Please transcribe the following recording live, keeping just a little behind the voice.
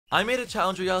I made a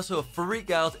Challenger Yasuo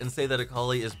freak out and say that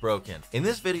Akali is broken. In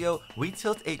this video, we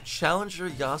tilt a Challenger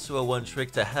Yasuo one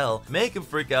trick to hell, make him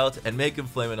freak out, and make him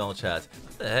flame in all chats.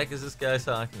 What the heck is this guy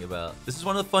talking about? This is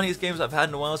one of the funniest games I've had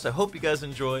in a while, so I hope you guys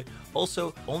enjoy.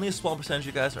 Also, only a small percentage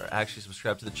of you guys are actually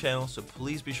subscribed to the channel, so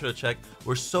please be sure to check.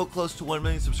 We're so close to 1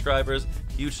 million subscribers.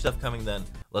 Huge stuff coming then.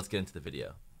 Let's get into the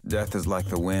video. Death is like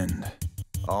the wind,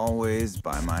 always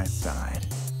by my side.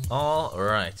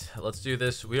 Alright, let's do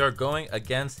this. We are going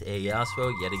against a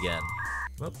Yasuo yet again.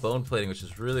 Bone plating, which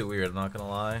is really weird, I'm not gonna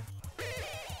lie.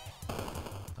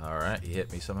 Alright, he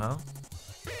hit me somehow.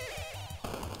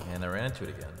 And I ran into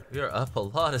it again. We are up a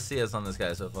lot of CS on this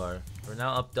guy so far. We're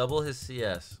now up double his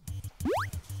CS.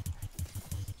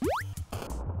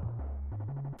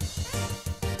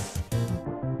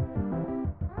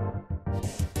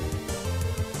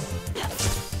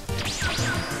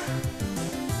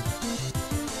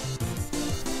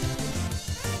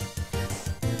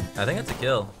 I think it's a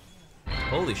kill.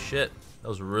 Holy shit, that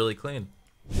was really clean.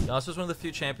 Yasuo is one of the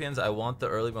few champions I want the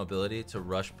early mobility to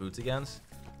rush boots against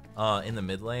in the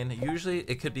mid lane. Usually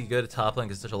it could be good at top lane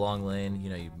because it's such a long lane,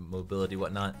 you know, you mobility,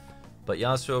 whatnot. But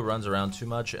Yasuo runs around too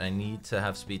much and I need to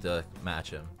have speed to match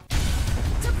him.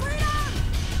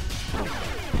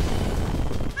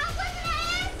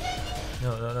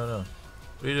 No.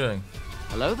 What are you doing?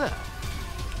 Hello there.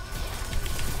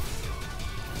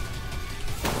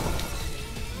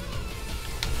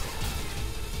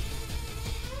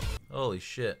 Holy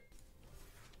shit.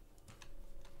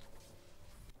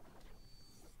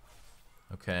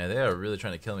 Okay, they are really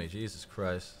trying to kill me. Jesus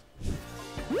Christ.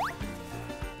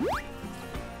 Did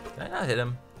I not hit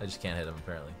him? I just can't hit him,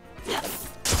 apparently.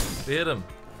 We hit him.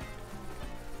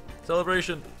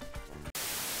 Celebration.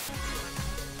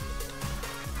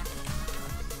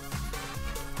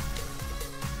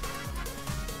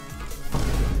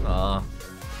 Aw.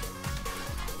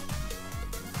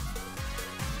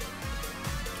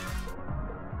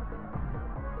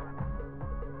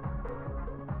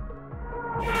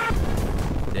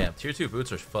 Damn, tier 2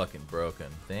 boots are fucking broken.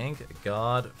 Thank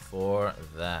God for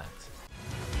that.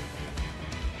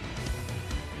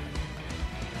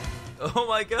 Oh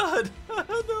my god! No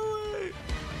way!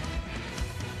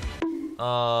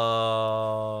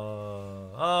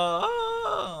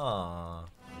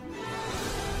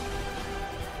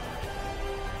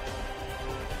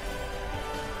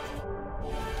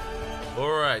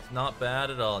 Alright, not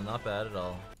bad at all, not bad at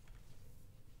all.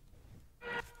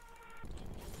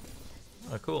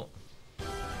 Oh, cool.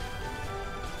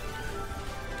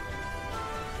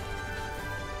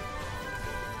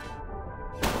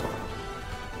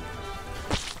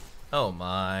 Oh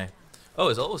my. Oh,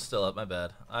 his ult was still up, my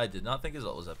bad. I did not think his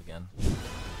ult was up again.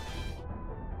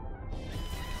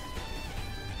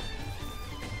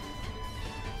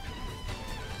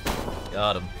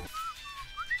 Got him.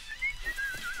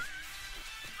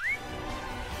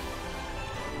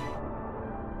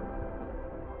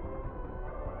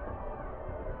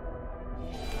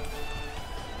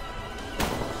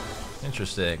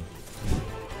 Interesting.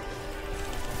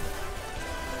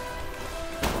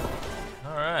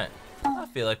 Alright. I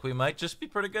feel like we might just be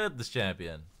pretty good at this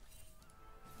champion.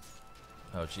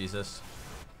 Oh, Jesus.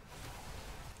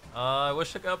 I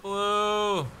wish I got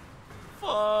blue.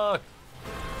 Fuck.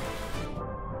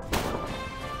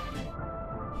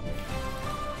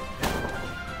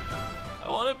 I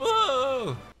wanted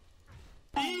blue.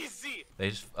 Easy. They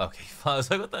just... Okay, I was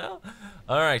like, what the hell?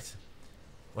 Alright.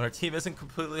 When our team isn't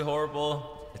completely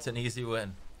horrible, it's an easy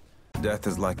win. Death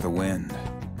is like the wind,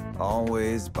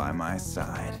 always by my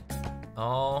side.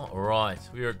 Alright,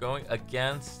 we are going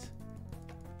against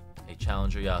a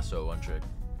Challenger Yasuo one trick.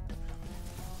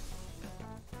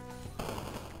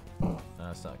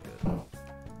 That's not good.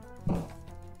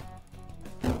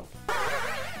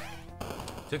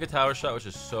 Took a tower shot, which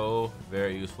is so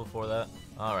very useful for that.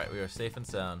 Alright, we are safe and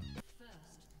sound.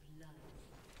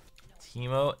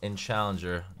 Teemo and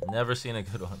Challenger. Never seen a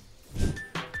good one.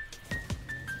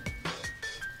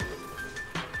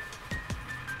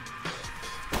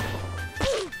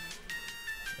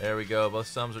 There we go. Both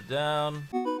sums are down.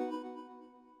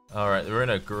 Alright, we're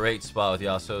in a great spot with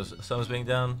Yasuo's sums being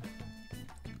down.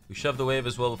 We shoved the wave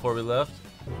as well before we left.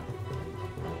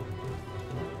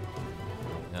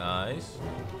 Nice.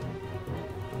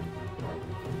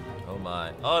 Oh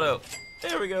my. Auto.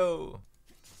 There we go.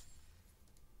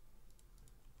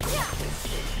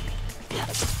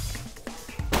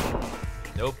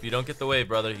 Nope, you don't get the wave,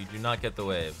 brother. You do not get the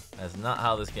wave. That's not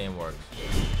how this game works.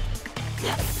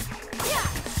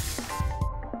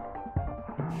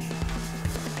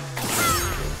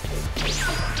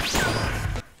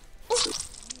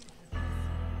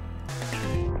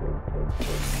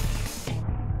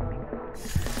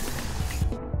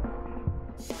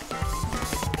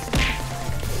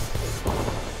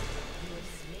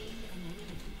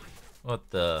 What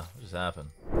just happened?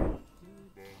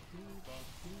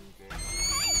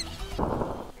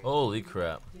 Holy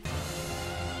crap.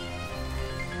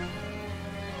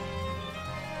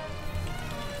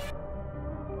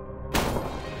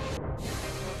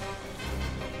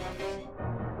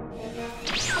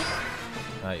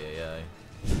 Ay, ay, ay.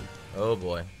 Oh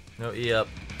boy. No E up.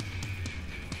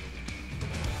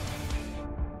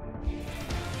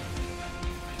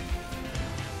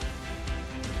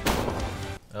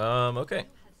 Okay.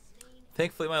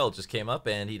 Thankfully my ult just came up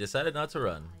and he decided not to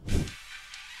run.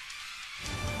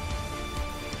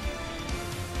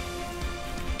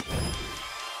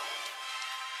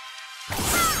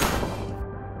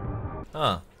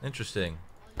 Huh, interesting.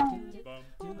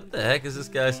 What the heck is this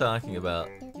guy talking about?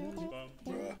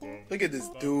 Look at this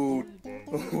dude.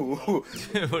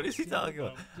 Dude, what is he talking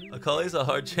about? Akali's a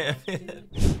hard champion.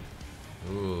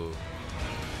 Ooh.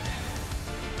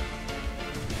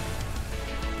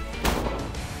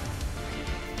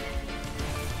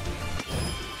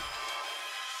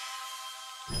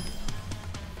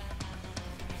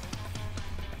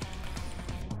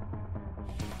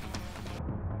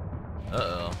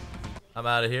 Uh-oh. I'm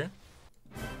out of here.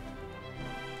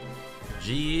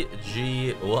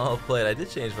 GG, well played. I did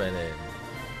change my name.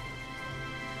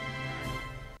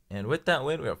 And with that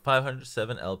win, we are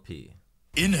 507 LP.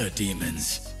 Inner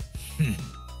demons.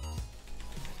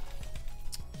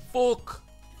 Fuck.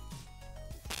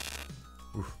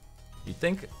 Oof. You'd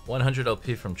think 100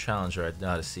 LP from Challenger, I'd know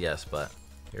how to CS, but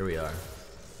here we are.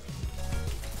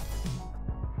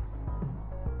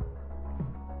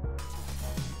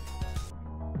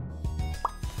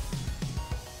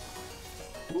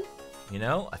 You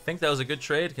know, I think that was a good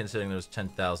trade considering there was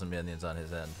 10,000 minions on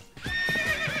his end.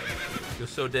 You're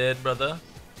so dead, brother.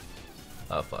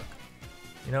 Oh, fuck.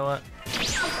 You know what?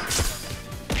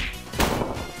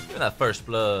 Give me that first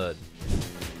blood.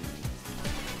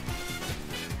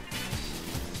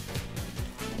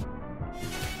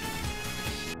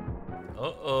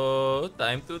 Uh-oh,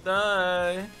 time to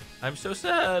die. I'm so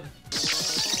sad.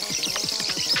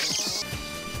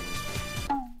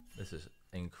 This is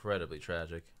incredibly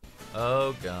tragic.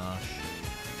 Oh gosh.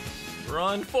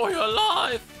 Run for your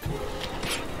life!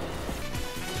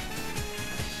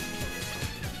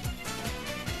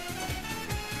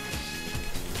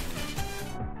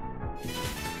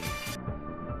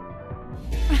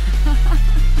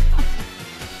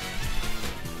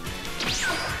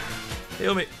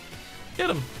 Heal me. Get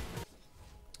him.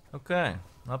 Okay,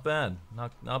 not bad.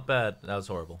 Not bad. That was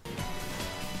horrible.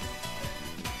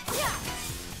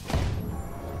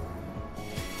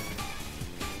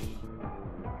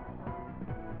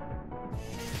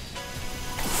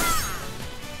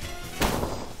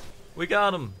 We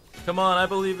got him. Come on, I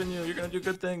believe in you. You're gonna do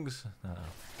good things.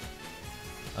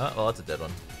 Oh, well, that's a dead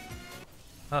one.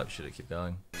 Oh, should have kept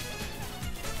going.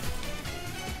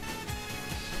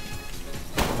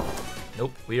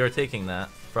 Nope, we are taking that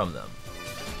from them.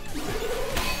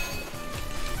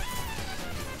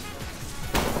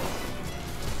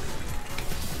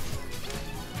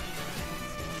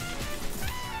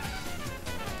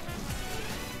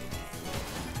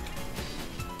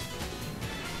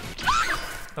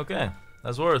 Okay,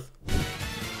 that's worth.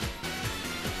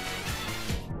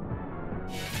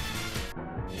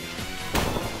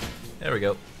 There we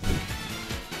go.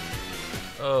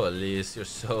 Oh, Elise, you're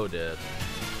so dead.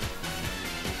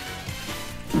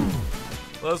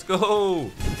 Let's go!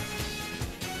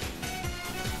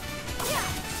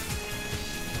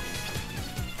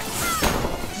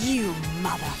 You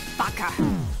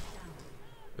motherfucker!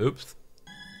 Oops.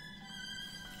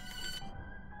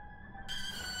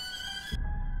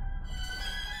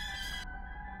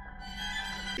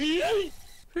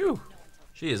 Phew.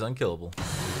 She is unkillable.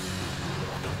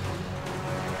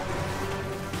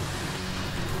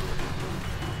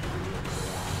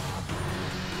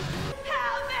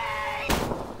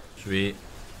 Sweet.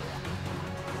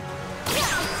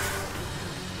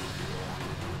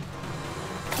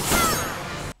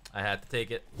 I had to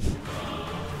take it. I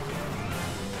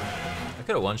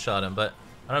could have one-shot him, but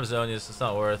I don't have Zonius, it's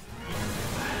not worth.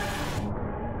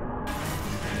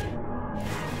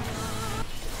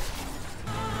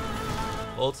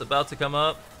 Ult's about to come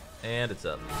up, and it's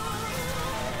up.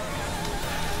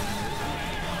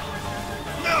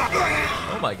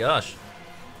 Oh my gosh.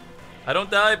 I don't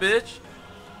die, bitch.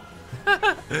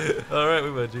 Alright,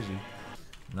 we went GG.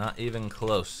 Not even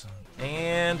close.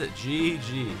 And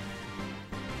GG.